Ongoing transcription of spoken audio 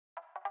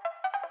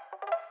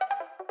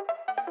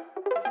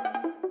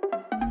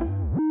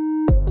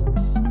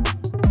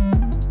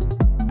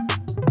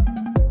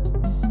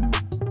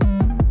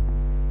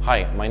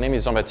Hi, my name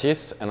is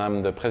Jean-Baptiste and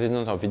I'm the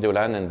president of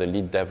VideoLAN and the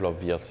lead dev of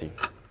VLC.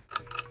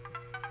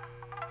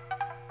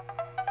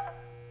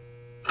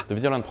 The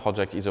VideoLAN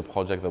project is a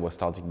project that was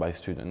started by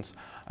students.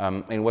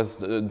 It was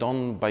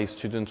done by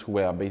students who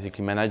were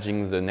basically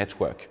managing the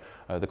network,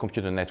 the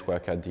computer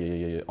network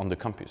on the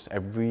campus.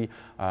 Every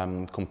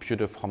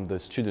computer from the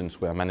students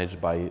were managed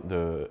by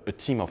a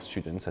team of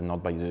students and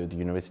not by the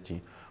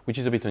university, which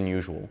is a bit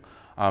unusual.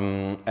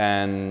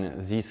 And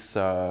this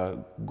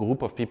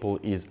group of people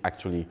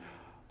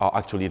are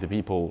actually the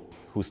people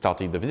who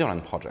started the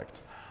VideoLAN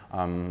project.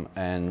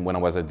 And when I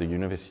was at the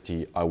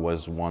university, I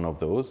was one of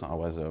those. I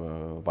was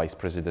vice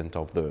president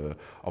of the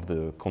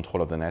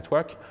control of the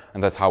network,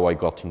 and that's how I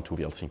got into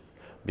VLC.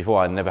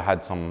 Before, I never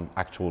had some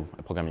actual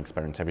programming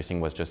experience.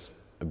 Everything was just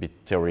a bit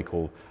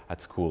theoretical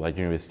at school, at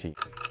university.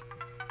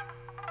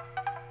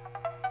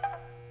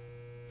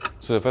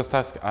 So the first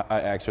task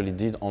I actually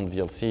did on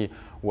VLC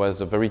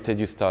was a very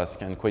tedious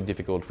task and quite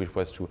difficult, which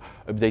was to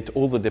update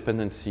all the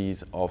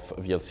dependencies of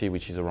VLC,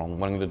 which is around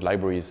 100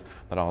 libraries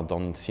that are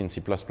done in C and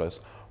C++,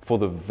 for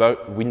the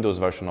Windows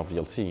version of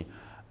VLC.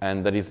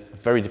 And that is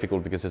very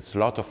difficult because it's a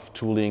lot of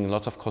tooling,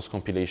 lots of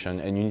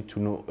cross-compilation, and you need to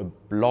know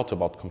a lot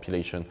about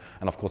compilation.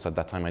 And of course, at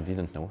that time, I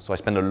didn't know. So I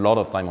spent a lot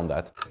of time on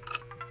that.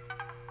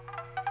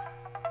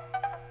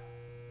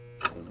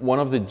 One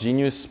of the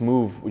genius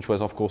moves, which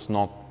was of course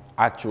not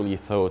actually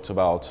thought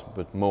about,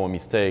 but more a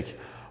mistake,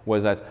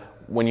 was that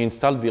when you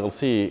installed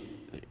VLC,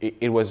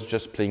 it was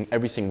just playing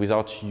everything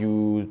without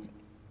you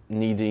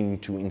needing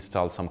to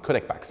install some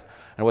codec packs.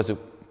 And it was a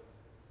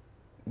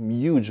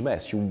huge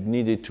mess. You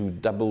needed to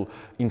double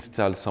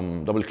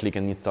click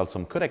and install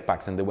some codec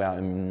packs, and they were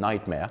a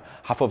nightmare.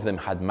 Half of them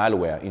had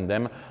malware in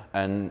them,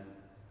 and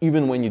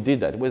even when you did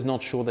that, it was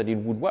not sure that it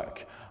would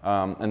work.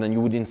 And then you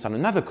would install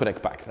another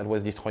codec pack that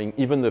was destroying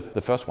even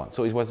the first one.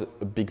 So it was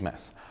a big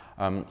mess.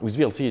 With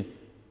VLC, it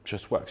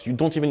just works. You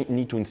don't even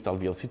need to install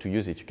VLC to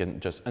use it. You can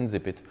just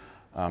unzip it,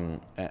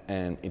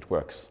 and it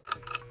works.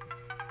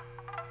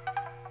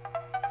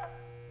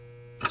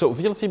 So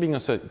VLC being a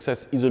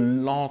success is a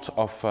lot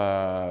of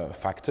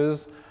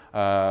factors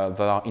that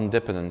are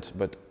independent,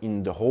 but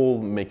in the whole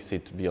makes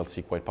it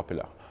VLC quite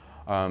popular.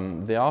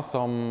 There are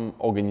some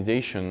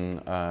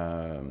organization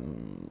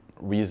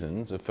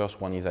reasons. The first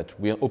one is that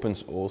we're open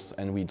source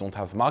and we don't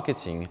have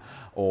marketing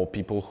or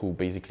people who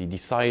basically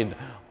decide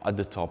at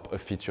the top a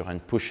feature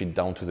and push it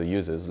down to the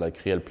users like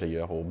Real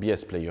Player or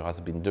BS Player has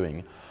been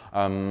doing.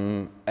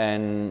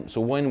 And so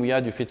when we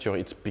add a feature,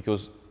 it's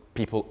because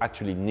people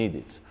actually need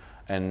it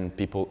and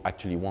people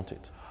actually want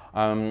it.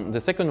 The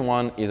second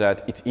one is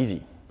that it's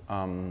easy.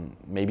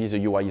 Maybe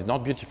the UI is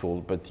not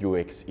beautiful, but the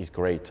UX is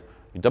great.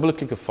 You double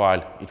click a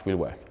file, it will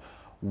work.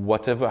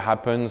 Whatever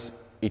happens,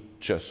 it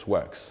just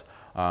works.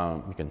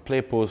 You can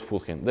play, pause, full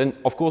screen. Then,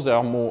 of course, there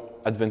are more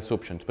advanced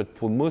options, but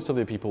for most of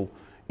the people,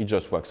 it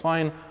just works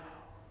fine.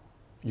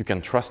 You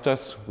can trust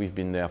us. We've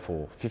been there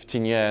for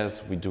 15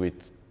 years. We do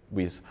it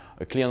with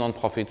a clear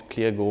non-profit,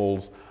 clear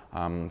goals,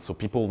 so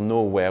people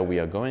know where we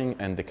are going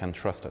and they can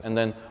trust us. And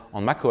then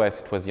on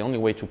macOS, it was the only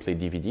way to play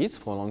DVDs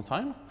for a long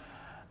time.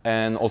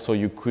 And also,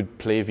 you could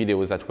play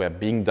videos that were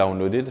being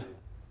downloaded,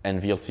 and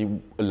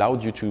VLC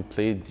allowed you to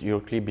play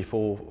directly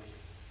before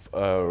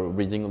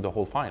reading the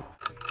whole file.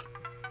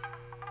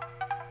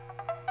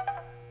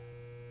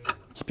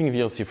 Keeping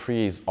VLC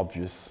free is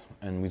obvious,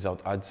 and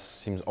without ads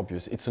seems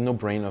obvious. It's a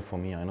no-brainer for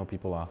me. I know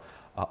people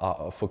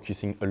are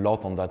focusing a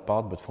lot on that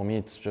part, but for me,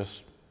 it's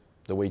just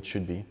the way it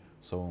should be.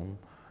 So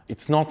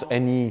it's not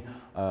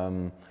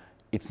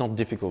it's not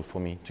difficult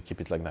for me to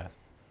keep it like that.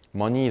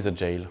 Money is a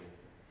jail.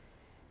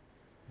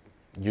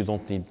 You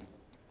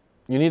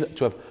need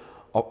to have,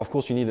 of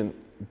course, you need a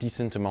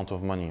decent amount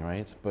of money,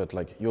 right? But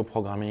like you're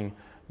programming,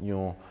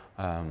 you're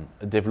a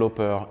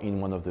developer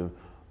in one of the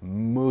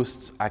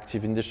most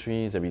active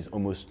industries. There is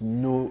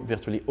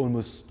virtually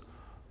almost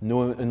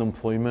no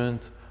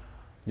unemployment.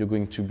 You're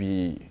going to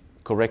be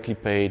correctly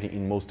paid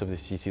in most of the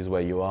cities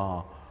where you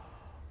are.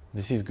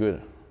 This is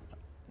good.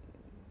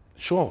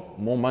 Sure,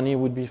 more money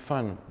would be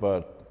fun,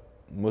 but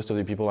most of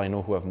the people I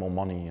know who have more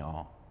money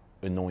are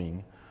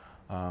annoying.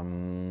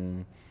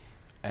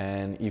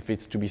 And if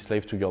it's to be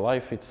slave to your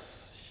life,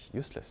 it's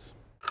useless.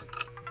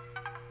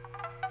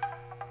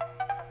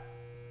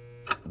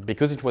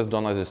 Because it was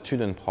done as a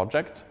student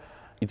project,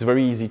 it's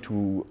very easy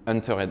to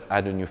enter and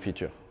add a new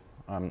feature.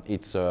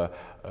 It's a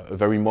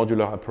very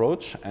modular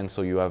approach, and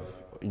so you have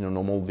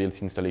normal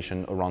VLC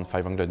installation around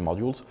 500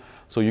 modules.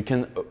 So you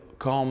can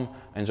come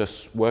and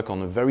just work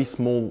on a very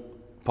small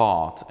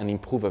part and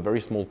improve a very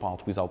small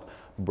part without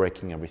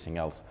breaking everything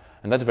else.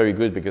 And that's very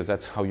good because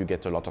that's how you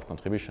get a lot of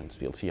contributions.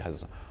 VLC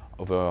has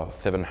over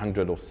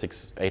 700 or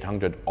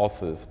 800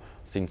 authors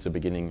since the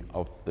beginning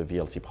of the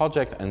VLC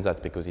project, and that's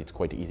because it's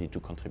quite easy to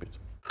contribute.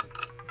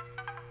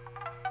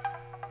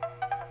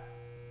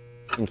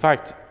 In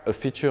fact, a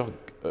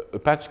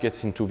patch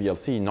gets into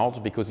VLC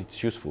not because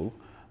it's useful,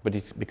 but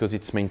it's because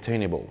it's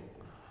maintainable.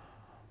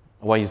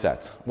 Why is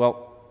that?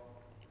 Well,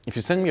 if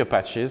you send me a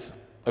patch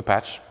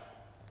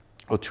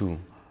or two,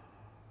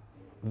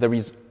 there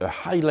is a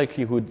high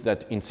likelihood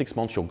that in 6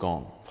 months you're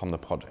gone from the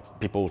project.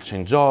 People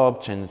change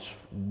job, change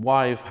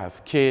wife,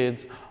 have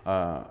kids,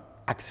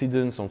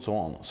 accidents, and so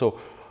on. So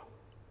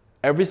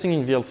everything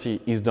in VLC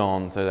is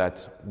done so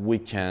that we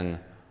can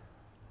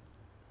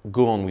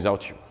go on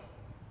without you,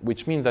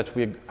 which means that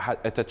we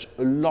attach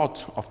a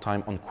lot of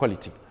time on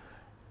quality,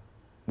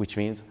 which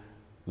means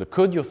the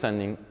code you're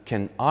sending,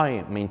 can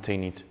I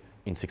maintain it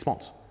in 6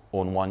 months,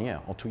 or in 1 year,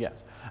 or 2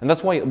 years? And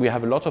that's why we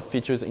have a lot of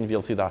features in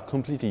VLC that are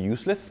completely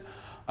useless,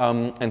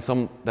 and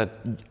some that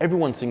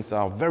everyone thinks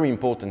are very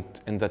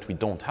important and that we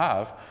don't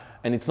have.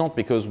 And it's not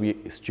because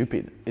we're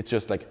stupid. It's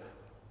just like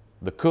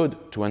the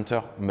code to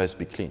enter must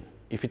be clean.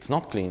 If it's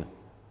not clean,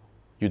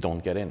 you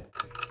don't get in.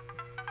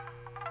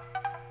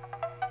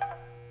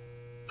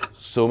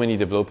 So many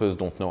developers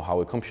don't know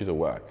how a computer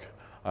works.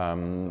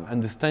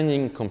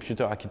 Understanding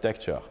computer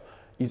architecture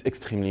is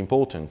extremely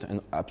important,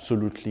 and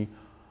absolutely,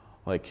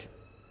 like,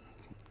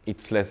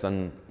 it's less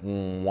than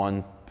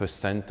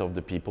 1% of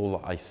the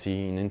people I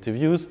see in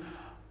interviews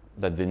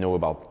that they know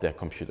about their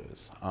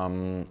computers.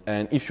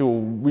 And if you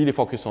really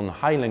focus on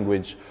high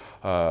language,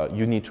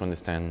 you need to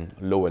understand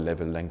lower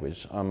level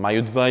language. My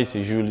advice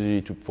is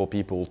usually for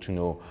people to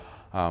know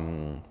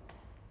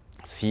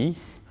C,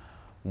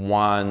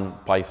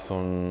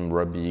 Python,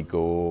 Ruby, Go,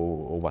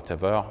 or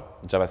whatever,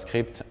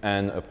 JavaScript,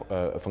 and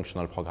a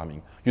functional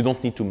programming. You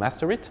don't need to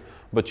master it,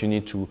 but you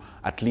need to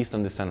at least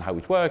understand how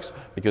it works,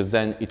 because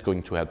then it's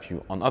going to help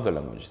you on other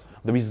languages.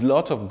 There is a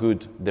lot of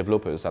good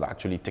developers that are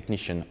actually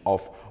technicians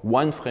of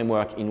one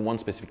framework in one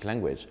specific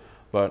language,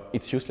 but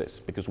it's useless,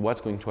 because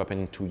what's going to happen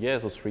in 2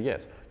 years or 3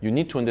 years? You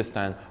need to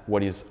understand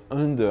what is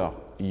under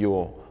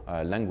your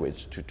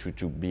language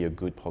to be a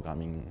good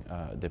programming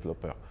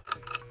developer.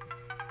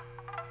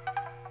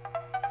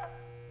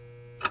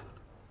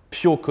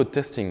 Pure code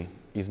testing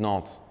is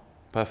not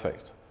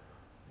perfect.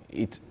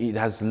 It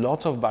has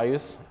lots of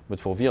bias, but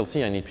for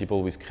VLC I need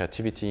people with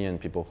creativity and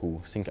people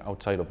who think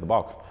outside of the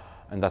box,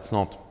 and that's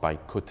not by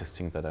code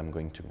testing that I'm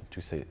going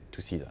to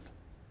see that.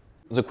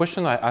 The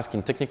questions I ask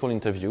in technical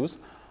interviews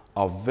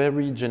are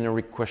very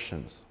generic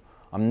questions.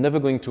 I'm never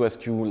going to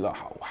ask you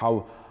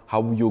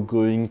how you're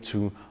going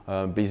to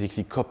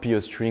basically copy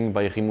a string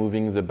by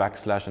removing the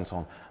backslash and so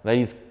on. That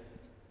is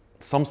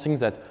something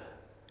that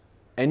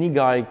any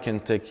guy can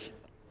take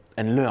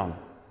and learn.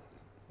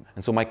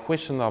 And so my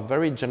questions are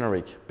very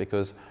generic,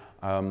 because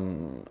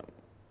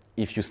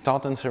if you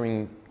start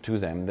answering to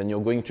them, then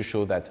you're going to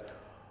show that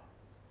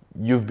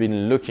you've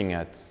been looking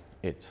at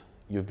it.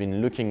 You've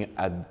been looking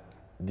at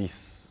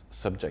this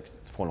subject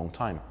for a long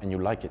time and you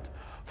like it.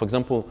 For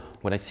example,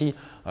 when I see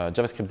a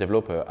JavaScript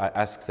developer, I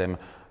ask them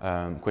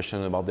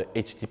questions about the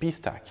HTTP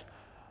stack.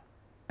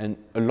 And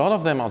a lot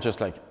of them are just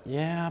like,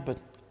 yeah, but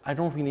I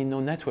don't really know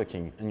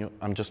networking. And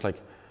I'm just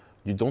like,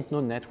 you don't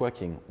know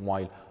networking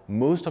while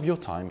most of your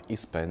time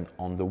is spent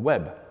on the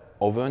web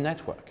over a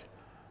network.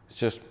 It's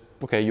just,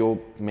 okay, you're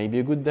maybe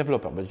a good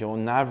developer, but you're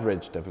an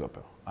average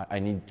developer. I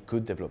need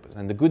good developers.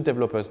 And the good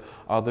developers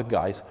are the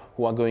guys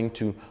who are going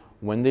to,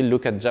 when they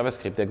look at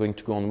JavaScript, they're going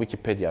to go on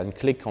Wikipedia and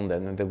click on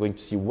them, and they're going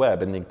to see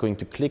web, and they're going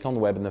to click on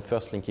web, and the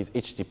first link is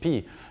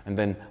HTTP, and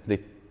then they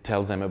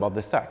tell them about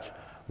the stack.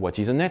 What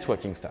is a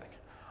networking stack?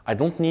 I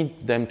don't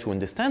need them to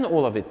understand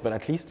all of it, but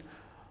at least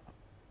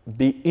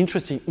be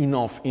interested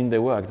enough in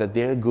their work that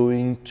they're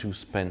going to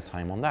spend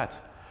time on that.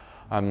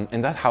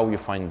 And that's how you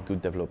find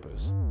good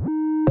developers.